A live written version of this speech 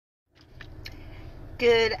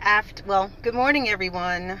Good morning,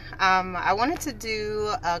 everyone. I wanted to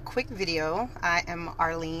do a quick video. I am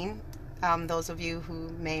Arlene, those of you who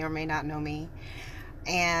may or may not know me.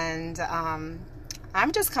 And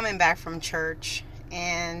I'm just coming back from church.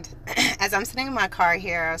 And as I'm sitting in my car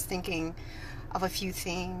here, I was thinking of a few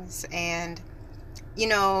things. And,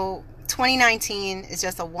 2019 is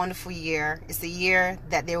just a wonderful year. It's the year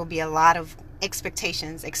that there will be a lot of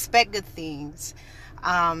expectations. Expect good things.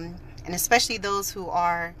 And especially those who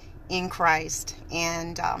are in Christ.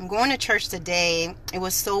 And going to church today, it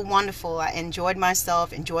was so wonderful. I enjoyed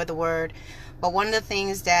myself, enjoyed the word. But one of the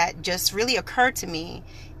things that just really occurred to me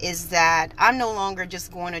is that I'm no longer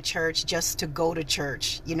just going to church just to go to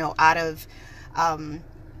church, out of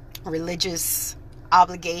religious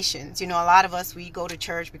obligations. A lot of us, we go to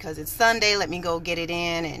church because it's Sunday, let me go get it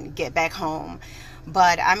in and get back home.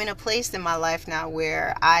 But I'm in a place in my life now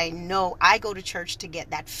where I know I go to church to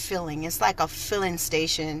get that filling. It's like a filling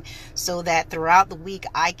station so that throughout the week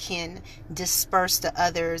I can disperse to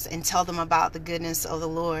others and tell them about the goodness of the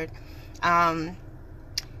Lord.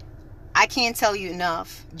 I can't tell you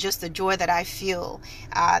enough just the joy that I feel.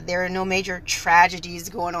 There are no major tragedies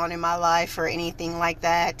going on in my life or anything like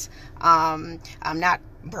that. I'm not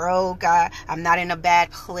broke. I'm not in a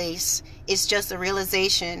bad place. It's just a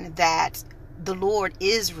realization that the Lord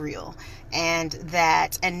is real, and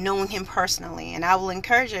knowing him personally. And I will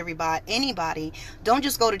encourage anybody, don't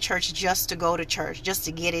just go to church just to go to church, just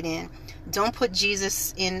to get it in. Don't put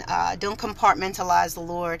Jesus in, don't compartmentalize the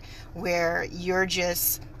Lord where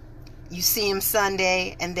you see him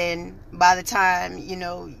Sunday, and then by the time,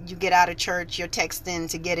 you get out of church, you're texting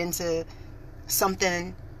to get into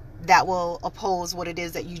something that will oppose what it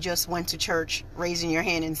is that you just went to church, raising your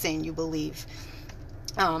hand and saying you believe.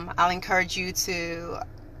 I'll encourage you to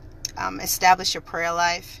establish your prayer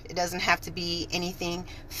life. It doesn't have to be anything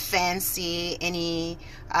fancy, any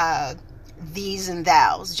these and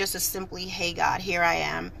thous. Just as simply, hey God, here I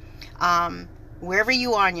am. Wherever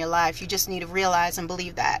you are in your life, you just need to realize and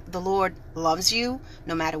believe that the Lord loves you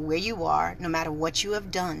no matter where you are, no matter what you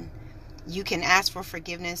have done. You can ask for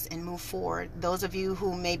forgiveness and move forward. Those of you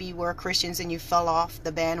who maybe were Christians and you fell off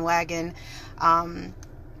the bandwagon,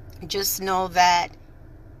 just know that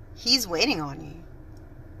he's waiting on you.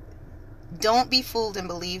 Don't be fooled and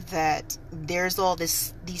believe that there's all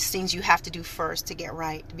these things you have to do first to get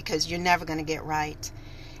right, because you're never going to get right.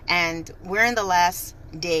 And we're in the last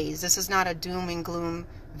days. This is not a doom and gloom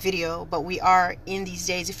video, but we are in these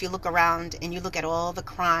days. If you look around and you look at all the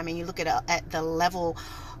crime and you look at the level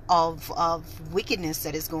of wickedness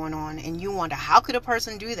that is going on, and you wonder, how could a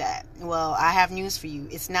person do that? Well, I have news for you.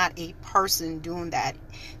 It's not a person doing that.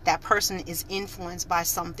 That person is influenced by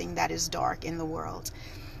something that is dark in the world.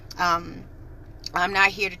 I'm not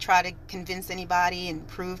here to try to convince anybody and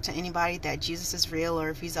prove to anybody that Jesus is real or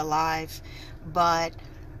if he's alive, but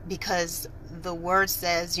because the word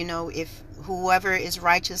says, if whoever is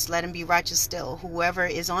righteous, let him be righteous still. Whoever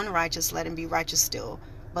is unrighteous, let him be righteous still.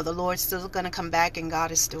 But the Lord's still going to come back, and God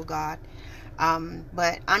is still God.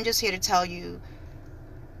 But I'm just here to tell you,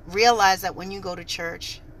 realize that when you go to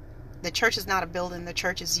church, the church is not a building. The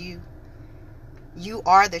church is you. You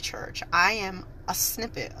are the church. I am a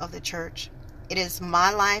snippet of the church. It is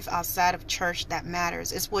my life outside of church that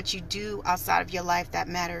matters. It's what you do outside of your life that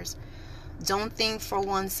matters. Don't think for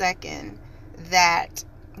 1 second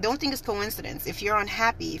don't think it's coincidence. If you're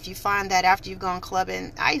unhappy, if you find that after you've gone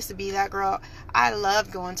clubbing, I used to be that girl. I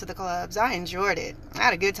loved going to the clubs. I enjoyed it. I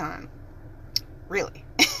had a good time. Really.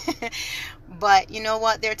 But you know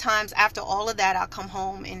what? There are times after all of that, I'll come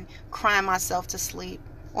home and cry myself to sleep,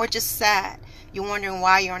 or just sad. You're wondering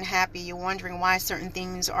why you're unhappy. You're wondering why certain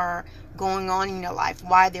things are going on in your life,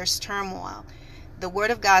 why there's turmoil. The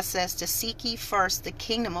word of God says to seek ye first the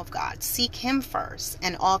kingdom of God. Seek him first,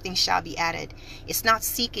 and all things shall be added. It's not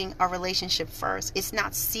seeking a relationship first. It's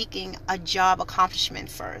not seeking a job accomplishment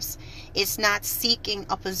first. It's not seeking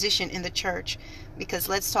a position in the church, because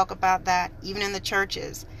let's talk about that. Even in the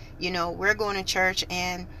churches, we're going to church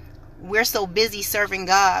and we're so busy serving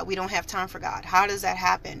God, we don't have time for God. How does that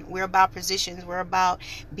happen? We're about positions. We're about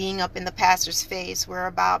being up in the pastor's face. We're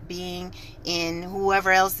about being in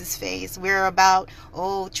whoever else's face. We're about,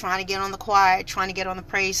 trying to get on the choir, trying to get on the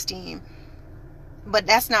praise team. But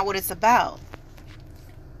that's not what it's about.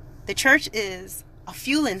 The church is a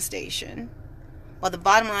fueling station. Well, the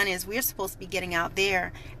bottom line is we're supposed to be getting out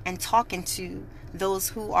there and talking to those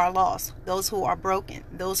who are lost, those who are broken,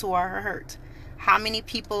 those who are hurt. How many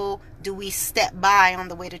people do we step by on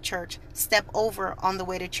the way to church, step over on the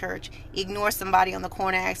way to church, ignore somebody on the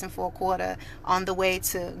corner asking for a quarter on the way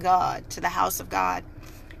to God, to the house of God?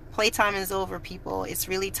 Playtime is over, people. It's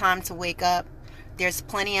really time to wake up. There's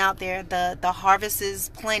plenty out there. The harvest is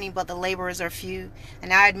plenty, but the laborers are few.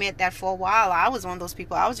 And I admit that for a while I was one of those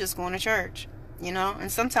people. I was just going to church,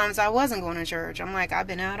 and sometimes I wasn't going to church. I'm like, I've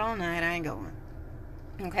been out all night, I ain't going.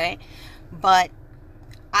 Okay? But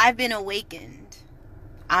I've been awakened.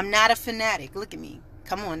 I'm not a fanatic. Look at me.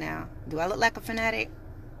 Come on now. Do I look like a fanatic?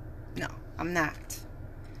 No, I'm not.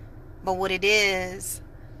 But what it is,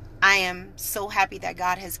 I am so happy that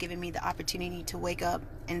God has given me the opportunity to wake up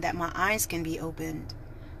and that my eyes can be opened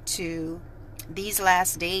to these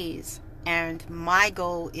last days. And my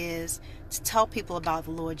goal is to tell people about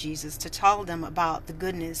the Lord Jesus, to tell them about the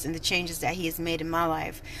goodness and the changes that he has made in my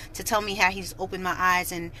life, to tell me how he's opened my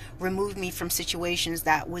eyes and removed me from situations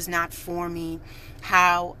that was not for me,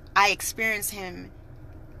 how I experience him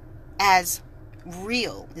as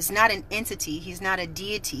real. He's not an entity. He's not a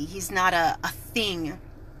deity. He's not a thing.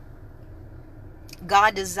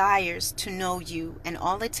 God desires to know you, and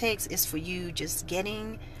all it takes is for you just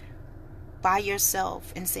getting by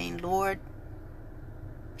yourself and saying, Lord,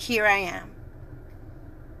 here I am.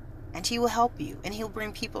 And he will help you, and he'll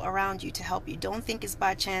bring people around you to help you. Don't think it's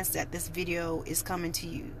by chance that this video is coming to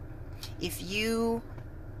you. If you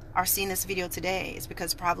are seeing this video today, it's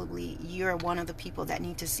because probably you're one of the people that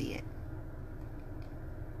need to see it.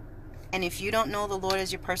 And if you don't know the Lord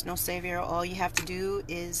as your personal Savior, all you have to do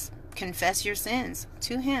is confess your sins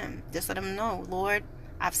to him. Just let him know, Lord,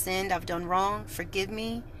 I've sinned, I've done wrong, forgive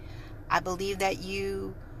me. I believe that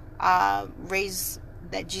you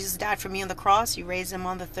that Jesus died for me on the cross. You raised him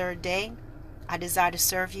on the third day. I desire to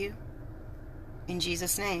serve you in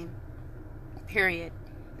Jesus' name. Period.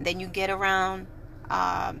 Then you get around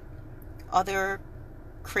other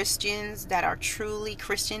Christians that are truly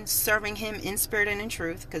Christians, serving him in spirit and in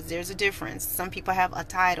truth, because there's a difference. Some people have a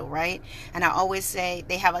title, right? And I always say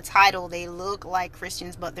they have a title. They look like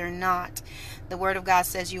Christians, but they're not. The word of God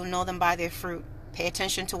says you'll know them by their fruit. Pay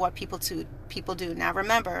attention to what people do. Now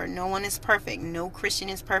remember, no one is perfect. No Christian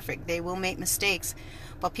is perfect. They will make mistakes.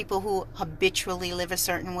 But people who habitually live a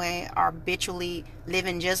certain way are habitually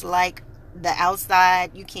living just like the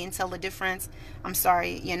outside. You can't tell the difference. I'm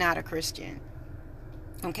sorry, you're not a Christian.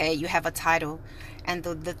 Okay, you have a title. And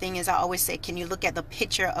the thing is, I always say, can you look at the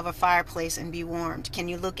picture of a fireplace and be warmed? Can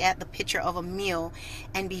you look at the picture of a meal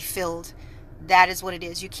and be filled? That is what it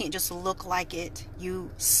is. You can't just look like it.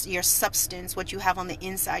 Your substance, what you have on the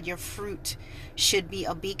inside, your fruit, should be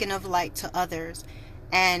a beacon of light to others.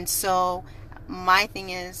 And so my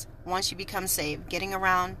thing is, once you become saved, getting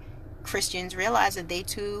around Christians, realize that they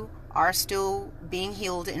too are still being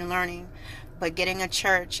healed and learning. But get into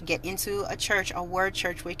a church, a word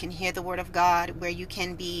church, where you can hear the word of God, where you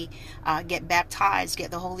can get baptized,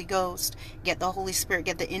 get the Holy Ghost, get the Holy Spirit,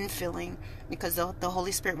 get the infilling, because the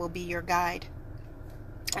Holy Spirit will be your guide.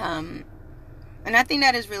 And I think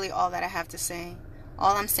that is really all that I have to say.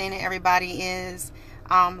 All I'm saying to everybody is,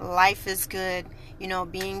 life is good.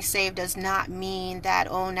 Being saved does not mean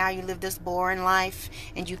that, now you live this boring life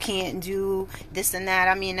and you can't do this and that.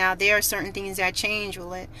 I mean, now there are certain things that change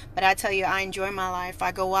with it, but I tell you, I enjoy my life.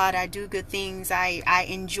 I go out, I do good things. I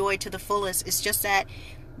enjoy to the fullest. It's just that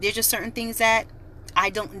there's just certain things that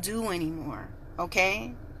I don't do anymore.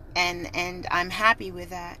 Okay. And I'm happy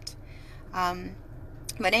with that.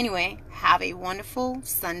 But anyway, have a wonderful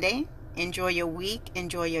Sunday. Enjoy your week,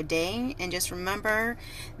 enjoy your day, and just remember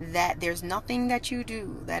that there's nothing that you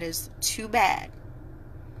do that is too bad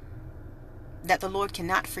that the Lord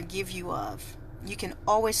cannot forgive you of. You can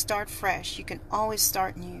always start fresh. You can always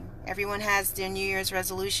start new. Everyone has their New Year's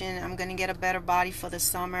resolution. I'm going to get a better body for the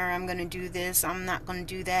summer. I'm going to do this. I'm not going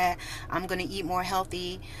to do that. I'm going to eat more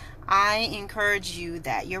healthy. I encourage you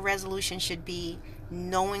that your resolution should be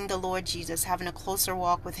knowing the Lord Jesus, having a closer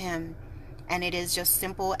walk with him. And it is just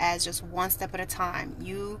simple as just one step at a time.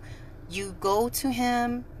 You go to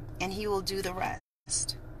him and he will do the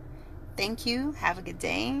rest. Thank you. Have a good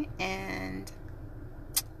day and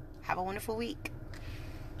have a wonderful week.